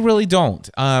what? I really don't.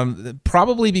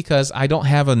 Probably because I don't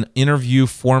have an interview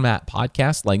format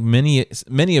podcast like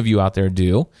many of you out there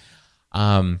do.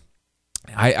 I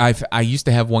used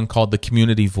to have one called The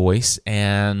Community Voice,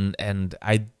 and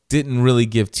I didn't really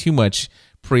give too much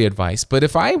pre-advice. But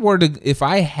if I were to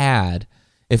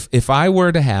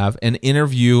have an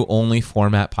interview-only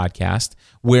format podcast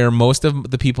where most of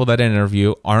the people that I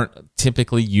interview aren't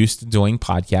typically used to doing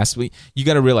podcasts, you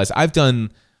got to realize I've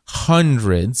done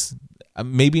hundreds,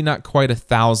 maybe not quite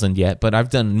 1,000 yet, but I've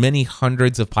done many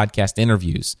hundreds of podcast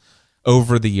interviews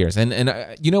over the years. And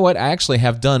you know what? I actually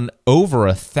have done over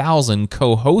 1,000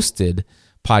 co-hosted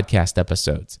podcast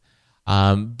episodes.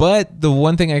 But the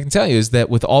one thing I can tell you is that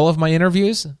with all of my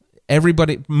interviews,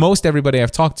 most everybody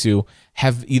I've talked to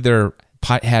have either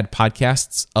had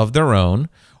podcasts of their own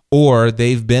or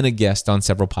they've been a guest on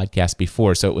several podcasts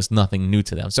before, so it was nothing new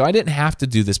to them. So I didn't have to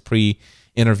do this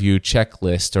pre-interview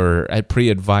checklist or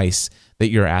pre-advice that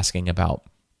you're asking about.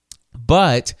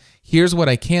 But here's what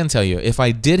I can tell you. If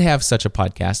I did have such a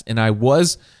podcast and I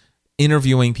was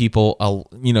interviewing people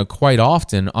quite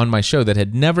often on my show that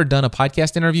had never done a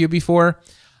podcast interview before,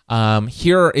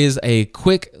 here is a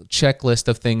quick checklist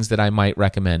of things that I might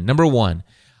recommend. Number 1,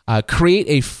 create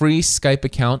a free Skype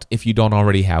account if you don't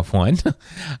already have one.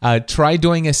 Try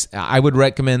doing I would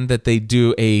recommend that they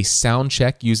do a sound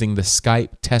check using the Skype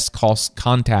test call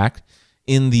contact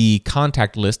in the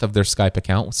contact list of their Skype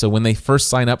account. So when they first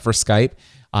sign up for Skype,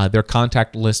 their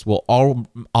contact list will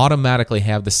automatically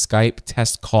have the Skype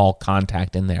test call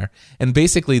contact in there. And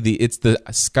basically, the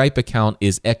Skype account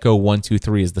is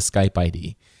Echo123 is the Skype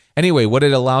ID. Anyway, what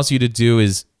it allows you to do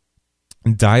is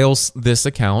dial this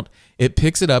account. It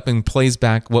picks it up and plays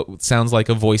back what sounds like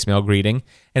a voicemail greeting,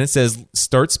 and it says,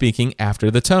 start speaking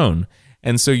after the tone.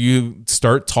 And so you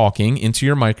start talking into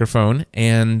your microphone,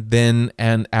 and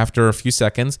after a few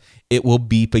seconds, it will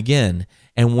beep again.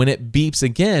 And when it beeps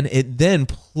again, it then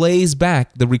plays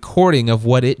back the recording of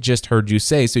what it just heard you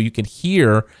say, so you can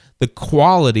hear the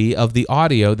quality of the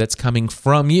audio that's coming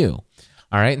from you.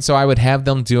 All right, and so I would have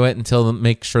them do it until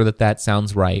make sure that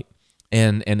sounds right.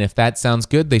 And if that sounds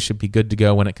good, they should be good to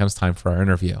go when it comes time for our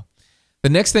interview. The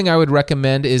next thing I would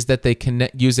recommend is that they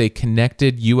use a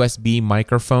connected USB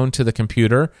microphone to the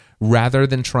computer rather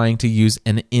than trying to use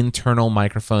an internal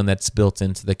microphone that's built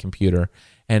into the computer.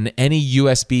 And any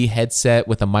USB headset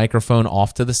with a microphone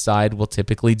off to the side will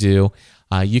typically do.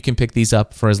 You can pick these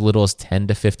up for as little as $10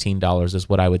 to $15 is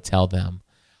what I would tell them.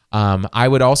 I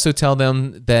would also tell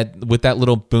them that with that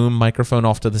little boom microphone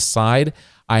off to the side,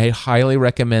 I highly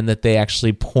recommend that they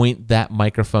actually point that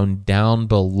microphone down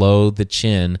below the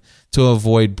chin to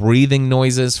avoid breathing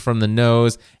noises from the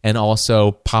nose and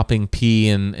also popping pee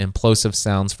and implosive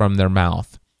sounds from their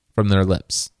mouth, from their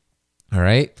lips. All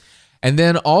right? And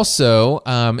then also,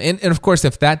 and of course,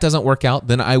 if that doesn't work out,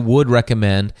 then I would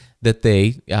recommend that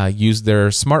they use their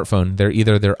smartphone. They're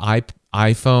either their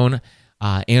iPhone,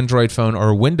 Android phone,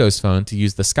 or Windows phone to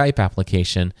use the Skype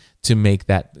application to make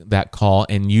that call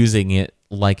and using it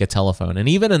like a telephone. And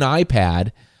even an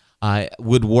iPad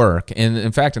would work. And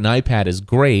in fact, an iPad is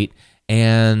great,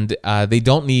 and they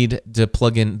don't need to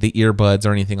plug in the earbuds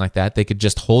or anything like that. They could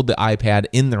just hold the iPad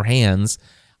in their hands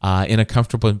in a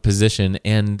comfortable position,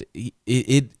 and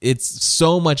it's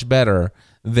so much better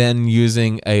than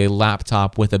using a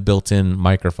laptop with a built-in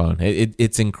microphone.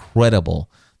 It's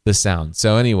incredible, the sound.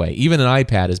 So anyway, even an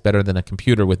iPad is better than a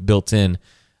computer with built-in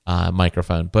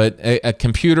microphone. But a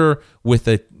computer with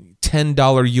a $10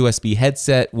 USB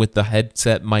headset with the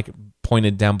headset mic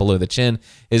pointed down below the chin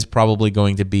is probably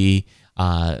going to be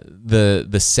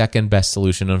the second best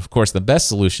solution. And of course, the best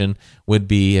solution would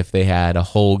be if they had a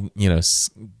whole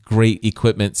great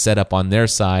equipment set up on their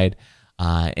side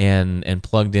and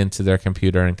plugged into their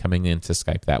computer and coming into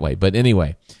Skype that way. But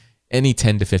anyway, any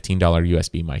 $10 to $15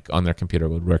 USB mic on their computer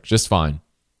would work just fine.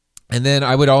 And then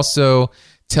I would also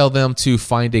tell them to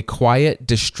find a quiet,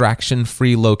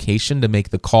 distraction-free location to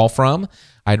make the call from.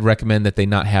 I'd recommend that they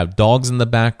not have dogs in the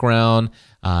background,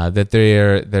 that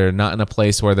they're not in a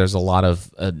place where there's a lot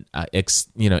of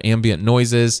ambient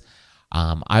noises.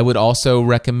 I would also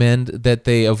recommend that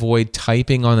they avoid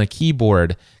typing on a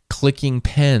keyboard, clicking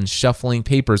pens, shuffling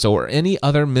papers, or any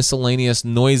other miscellaneous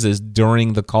noises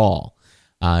during the call.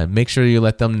 Make sure you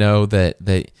let them know that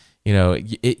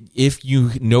if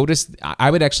you notice,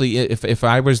 I would actually, if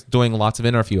I was doing lots of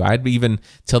interview, I'd even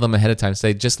tell them ahead of time,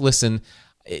 say, just listen,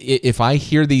 if I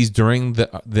hear these during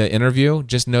the interview,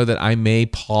 just know that I may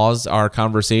pause our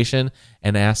conversation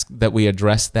and ask that we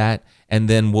address that, and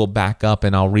then we'll back up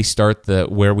and I'll restart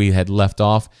where we had left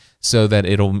off so that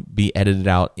it'll be edited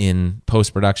out in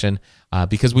post-production,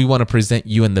 because we want to present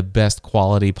you in the best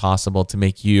quality possible to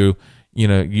make you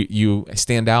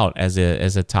stand out as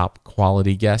a top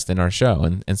quality guest in our show.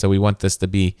 And so we want this to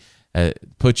be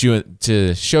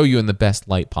to show you in the best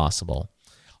light possible.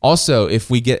 Also,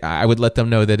 I would let them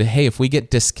know that, hey, if we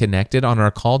get disconnected on our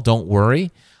call, don't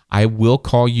worry. I will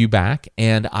call you back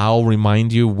and I'll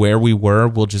remind you where we were.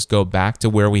 We'll just go back to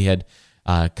where we had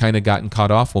kind of gotten caught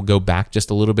off. We'll go back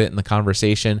just a little bit in the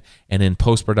conversation, and in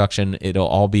post-production, it'll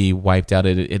all be wiped out.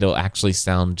 It'll actually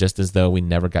sound just as though we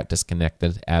never got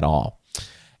disconnected at all.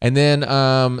 And then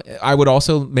I would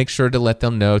also make sure to let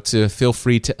them know to feel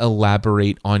free to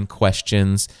elaborate on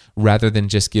questions rather than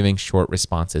just giving short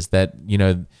responses. That,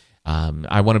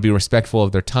 I want to be respectful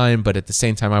of their time, but at the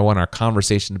same time, I want our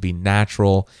conversation to be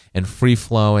natural and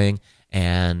free-flowing.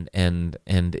 And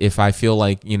if I feel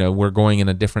like we're going in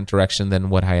a different direction than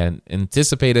what I had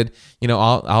anticipated,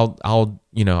 I'll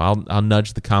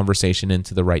nudge the conversation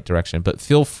into the right direction. But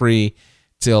feel free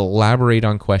to elaborate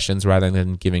on questions rather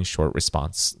than giving short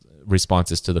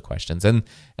responses to the questions, and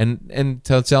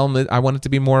to tell them that I want it to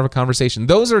be more of a conversation.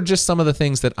 Those are just some of the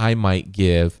things that I might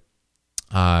give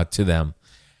to them.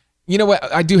 You know what?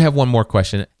 I do have one more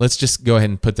question. Let's just go ahead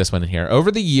and put this one in here.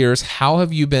 Over the years, how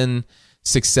have you been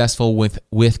successful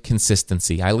with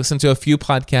consistency? I listen to a few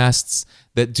podcasts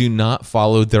that do not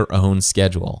follow their own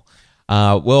schedule.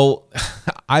 Well,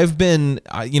 I've been,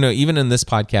 even in this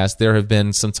podcast, there have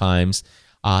been some times,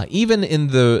 even in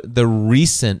the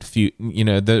recent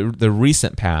the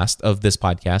recent past of this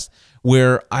podcast,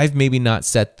 where I've maybe not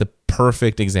set the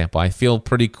perfect example. I feel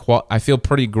pretty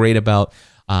great about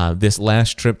this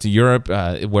last trip to Europe,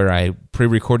 where I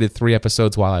pre-recorded 3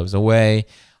 episodes while I was away.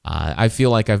 I feel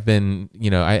like I've been,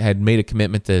 I had made a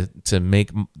commitment to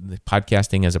make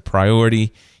podcasting as a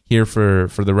priority here for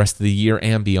the rest of the year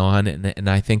and beyond, and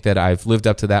I think that I've lived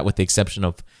up to that, with the exception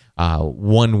of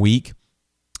 1 week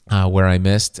where I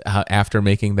missed after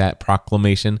making that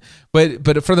proclamation.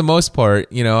 But for the most part,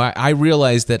 I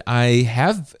realized that I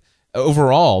have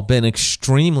overall been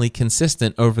extremely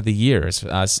consistent over the years.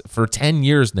 For 10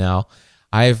 years now,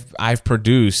 I've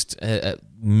produced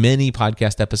many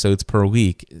podcast episodes per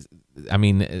week. I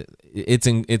mean, it's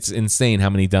insane how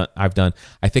many I've done.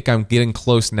 I think I'm getting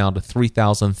close now to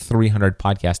 3,300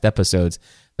 podcast episodes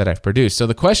that I've produced. So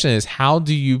the question is, how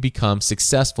do you become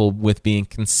successful with being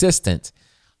consistent?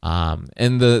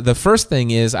 And the first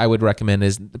thing I would recommend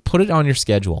is put it on your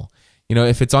schedule.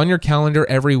 If it's on your calendar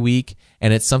every week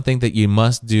and it's something that you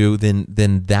must do, then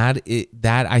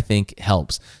that I think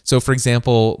helps. So, for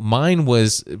example, mine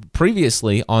was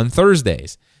previously on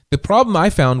Thursdays. The problem I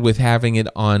found with having it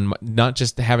on, not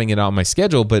just having it on my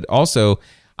schedule, but also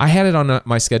I had it on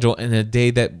my schedule in a day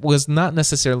that was not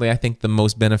necessarily, I think, the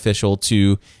most beneficial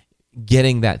to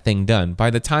getting that thing done. By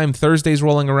the time Thursday's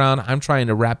rolling around, I'm trying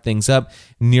to wrap things up,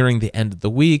 nearing the end of the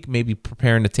week, maybe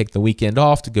preparing to take the weekend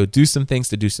off to go do some things,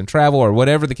 to do some travel, or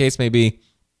whatever the case may be.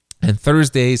 And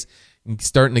Thursdays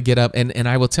starting to get up, and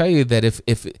I will tell you that if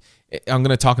I'm going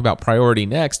to talk about priority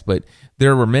next, but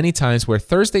there were many times where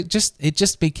Thursday it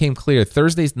just became clear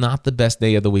Thursday's not the best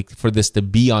day of the week for this to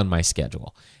be on my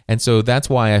schedule. And so that's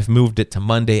why I've moved it to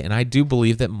Monday, and I do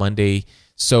believe that Monday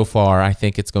so far, I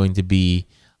think it's going to be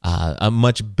a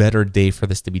much better day for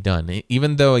this to be done.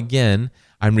 Even though, again,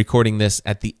 I'm recording this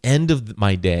at the end of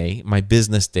my day, my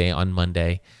business day on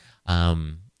Monday,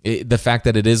 the fact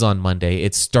that it is on Monday,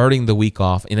 it's starting the week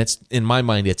off, and it's, in my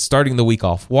mind, it's starting the week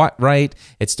off right.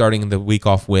 It's starting the week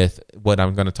off with what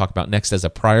I'm going to talk about next as a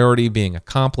priority being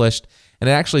accomplished, and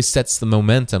it actually sets the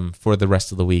momentum for the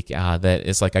rest of the week. That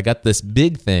it's like I got this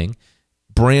big thing,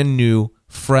 brand new,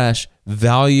 fresh,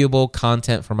 valuable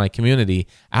content for my community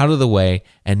out of the way,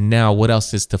 and now what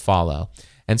else is to follow?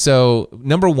 And so,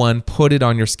 number one, put it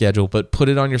on your schedule, but put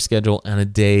it on your schedule on a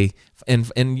day.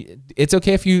 And it's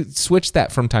okay if you switch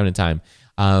that from time to time.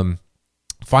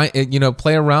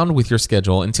 Play around with your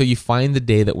schedule until you find the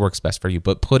day that works best for you,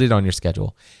 but put it on your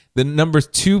schedule. The number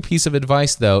two piece of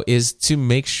advice, though, is to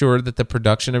make sure that the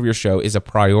production of your show is a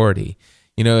priority.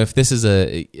 If this is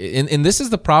and this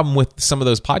is the problem with some of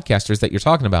those podcasters that you're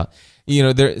talking about.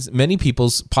 There's many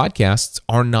people's podcasts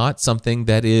are not something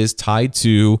that is tied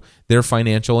to their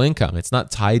financial income. It's not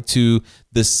tied to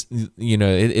this,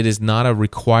 it is not a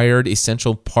required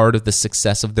essential part of the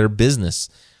success of their business,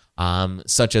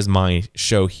 such as my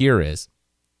show here is.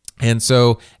 And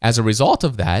so as a result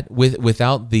of that,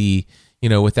 without the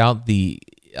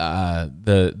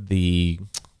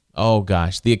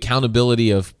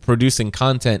accountability of producing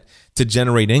content to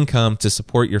generate income to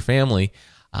support your family,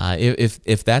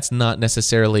 if that's not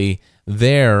necessarily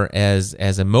there as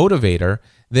a motivator,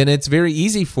 then it's very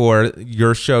easy for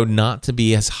your show not to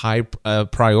be as high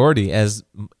priority as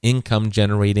income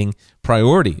generating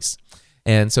priorities.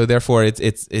 And so therefore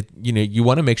you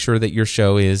want to make sure that your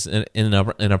show is in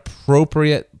an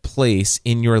appropriate place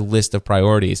in your list of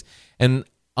priorities. And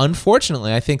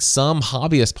unfortunately, I think some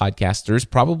hobbyist podcasters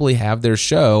probably have their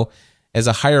show as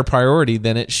a higher priority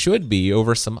than it should be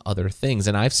over some other things.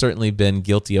 And I've certainly been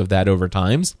guilty of that over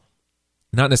times.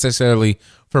 Not necessarily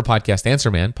for Podcast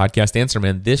Answer Man. Podcast Answer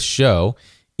Man, this show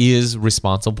is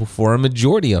responsible for a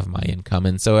majority of my income.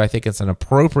 And so I think it's an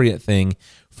appropriate thing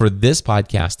for this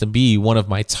podcast to be one of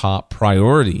my top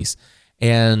priorities.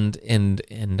 And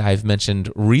I've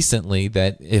mentioned recently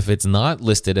that if it's not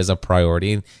listed as a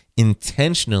priority,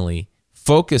 intentionally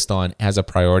focused on as a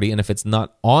priority, and if it's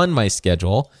not on my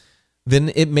schedule,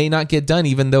 then it may not get done,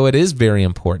 even though it is very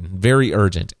important, very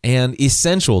urgent, and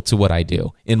essential to what I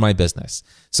do in my business.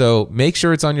 So make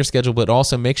sure it's on your schedule, but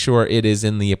also make sure it is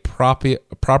in the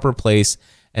proper place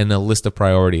and a list of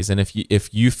priorities. And if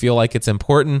you feel like it's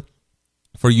important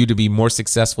for you to be more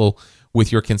successful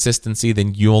with your consistency,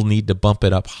 then you'll need to bump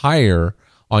it up higher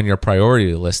on your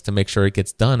priority list to make sure it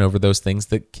gets done over those things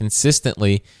that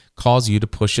consistently cause you to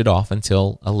push it off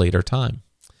until a later time.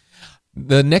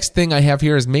 The next thing I have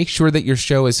here is make sure that your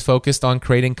show is focused on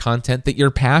creating content that you're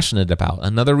passionate about.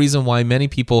 Another reason why many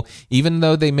people, even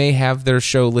though they may have their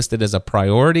show listed as a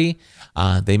priority,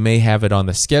 they may have it on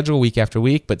the schedule week after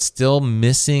week, but still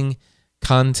missing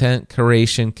content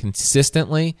creation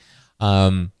consistently.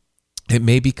 It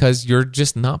may be because you're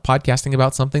just not podcasting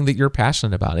about something that you're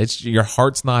passionate about. It's your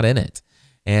heart's not in it.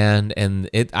 And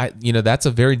that's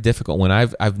a very difficult one.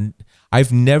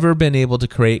 I've never been able to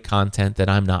create content that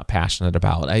I'm not passionate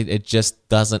about. It just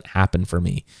doesn't happen for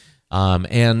me.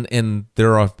 And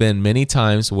there have been many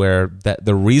times where that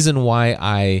the reason why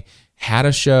I had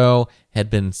a show, had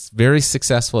been very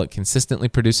successful at consistently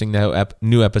producing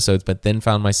new episodes, but then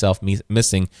found myself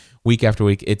missing week after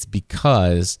week, it's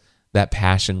because that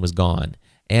passion was gone.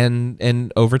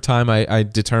 And over time, I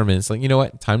determined, it's like, you know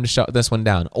what, time to shut this one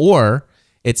down. Or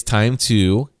it's time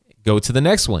to go to the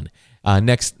next one,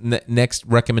 next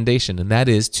recommendation, and that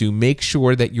is to make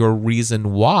sure that your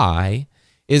reason why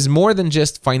is more than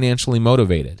just financially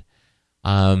motivated.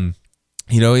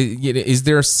 Is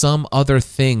there some other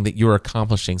thing that you're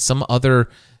accomplishing, some other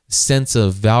sense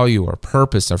of value or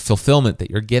purpose or fulfillment that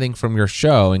you're getting from your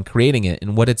show and creating it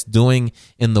and what it's doing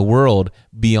in the world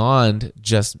beyond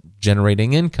just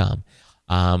generating income?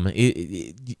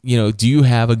 Do you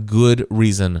have a good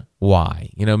reason why?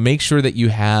 Make sure that you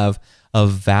have a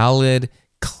valid,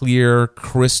 clear,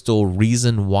 crystal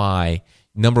reason why,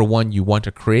 number one, you want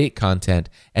to create content,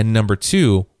 and number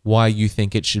two, why you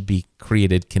think it should be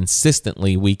created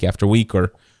consistently week after week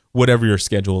or whatever your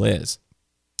schedule is.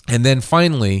 And then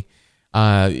finally,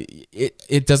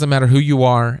 it doesn't matter who you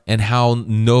are and how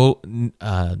noble,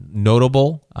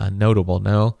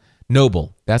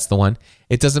 that's the one.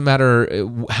 It doesn't matter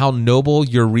how noble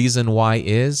your reason why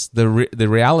is. The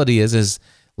reality is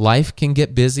life can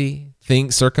get busy,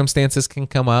 circumstances can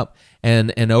come up,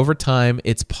 and over time,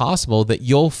 it's possible that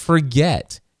you'll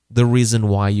forget the reason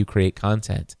why you create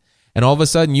content. And all of a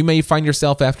sudden, you may find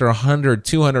yourself after 100,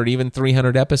 200, even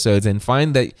 300 episodes and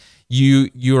find that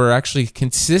you are actually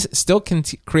still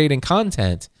creating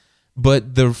content, but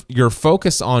your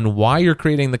focus on why you're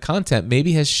creating the content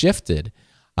maybe has shifted.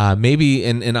 Maybe,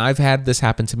 and I've had this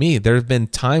happen to me. There have been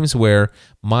times where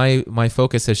my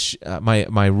focus has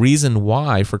my reason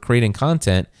why for creating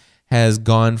content has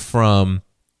gone from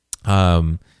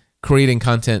creating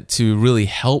content to really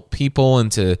help people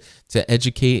and to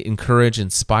educate, encourage,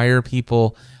 inspire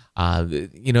people,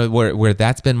 where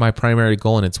that's been my primary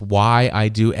goal, and it's why I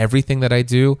do everything that I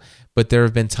do. But there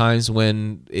have been times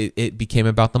when it became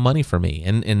about the money for me,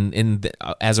 and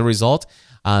as a result,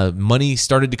 money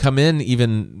started to come in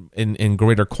even in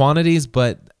greater quantities.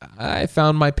 But I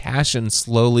found my passion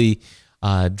slowly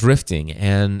drifting,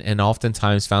 and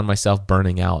oftentimes found myself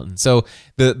burning out. And so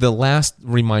the last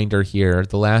reminder here,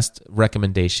 the last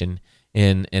recommendation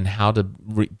in how to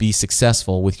be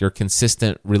successful with your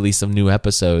consistent release of new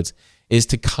episodes is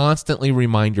to constantly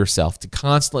remind yourself, to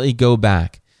constantly go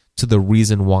back to the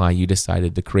reason why you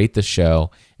decided to create the show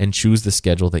and choose the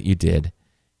schedule that you did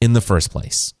in the first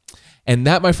place. And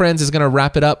that, my friends, is going to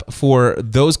wrap it up for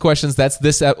those questions. That's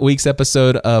this week's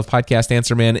episode of Podcast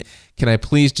Answer Man. Can I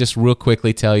please just real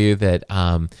quickly tell you that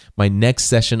my next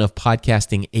session of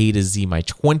Podcasting A to Z, my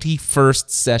 21st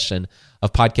session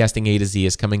of Podcasting A to Z,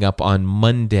 is coming up on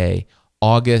Monday,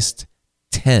 August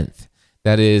 10th.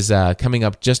 That is coming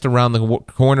up just around the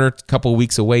corner, a couple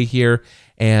weeks away here.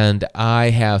 And I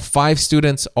have 5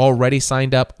 students already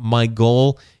signed up. My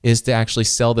goal is to actually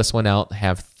sell this one out,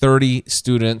 have 30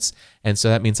 students. And so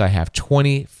that means I have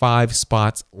 25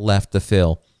 spots left to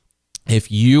fill.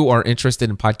 If you are interested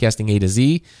in Podcasting A to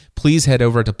Z, please head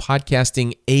over to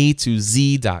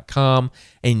podcastingatoz.com,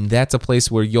 and that's a place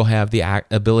where you'll have the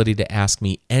ability to ask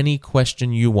me any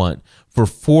question you want for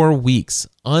 4 weeks,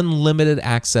 unlimited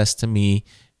access to me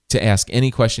to ask any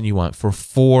question you want for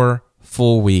 4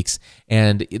 full weeks.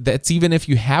 And that's even if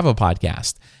you have a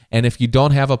podcast. And if you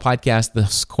don't have a podcast,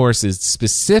 this course is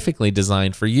specifically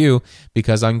designed for you,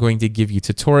 because I'm going to give you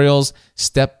tutorials,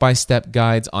 step-by-step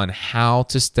guides on how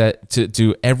to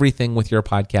do everything with your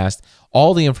podcast.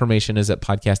 All the information is at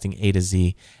Podcasting A to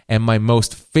Z. And my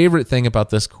most favorite thing about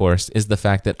this course is the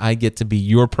fact that I get to be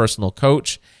your personal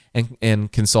coach and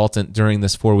consultant during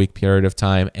this 4-week period of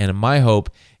time. And my hope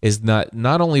is not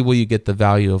only will you get the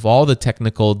value of all the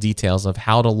technical details of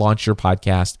how to launch your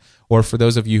podcast, or for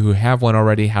those of you who have one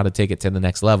already, how to take it to the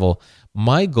next level.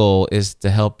 My goal is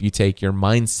to help you take your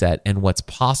mindset and what's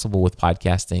possible with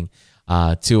podcasting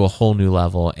to a whole new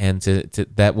level, and to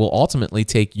that will ultimately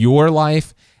take your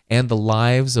life and the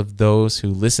lives of those who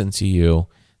listen to you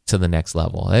to the next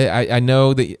level. I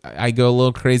know that I go a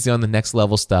little crazy on the next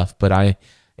level stuff, but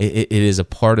it is a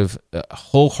part of,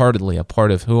 wholeheartedly a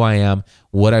part of who I am,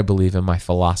 what I believe in, my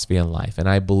philosophy in life. And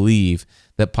I believe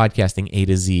that Podcasting A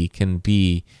to Z can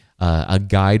be a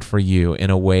guide for you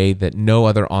in a way that no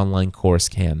other online course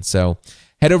can. So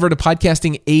head over to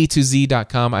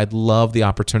podcastingatoz.com. I'd love the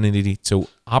opportunity to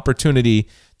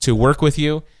work with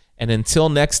you. And until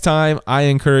next time, I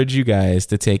encourage you guys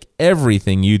to take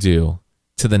everything you do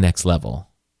to the next level.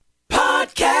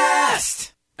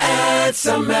 Podcast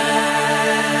Answer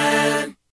Man.